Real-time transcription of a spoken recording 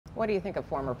What do you think of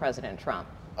former President Trump?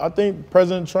 I think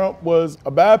President Trump was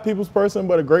a bad people's person,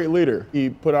 but a great leader. He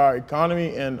put our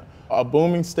economy in a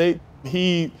booming state.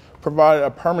 He provided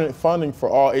a permanent funding for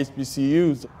all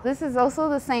HBCUs. This is also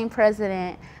the same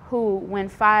president who, when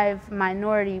 5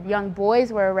 minority young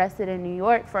boys were arrested in New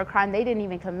York for a crime they didn't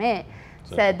even commit,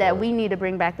 said that we need to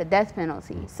bring back the death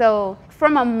penalty. So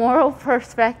from a moral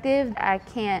perspective, I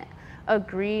can't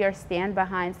agree or stand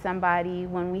behind somebody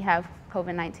when we have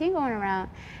COVID-19 going around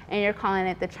and you're calling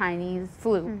it the Chinese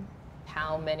flu.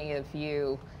 How many of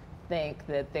you think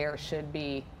that there should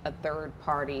be a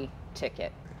third-party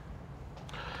ticket?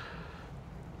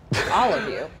 All of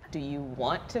you. Do you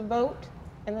want to vote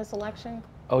in this election?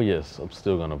 Oh yes, I'm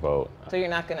still gonna vote. So you're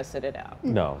not gonna sit it out?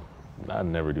 No, I'd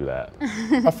never do that.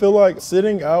 I feel like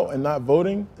sitting out and not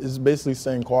voting is basically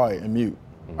staying quiet and mute.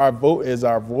 Our vote is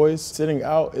our voice. Sitting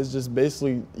out is just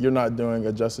basically you're not doing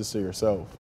a justice to yourself.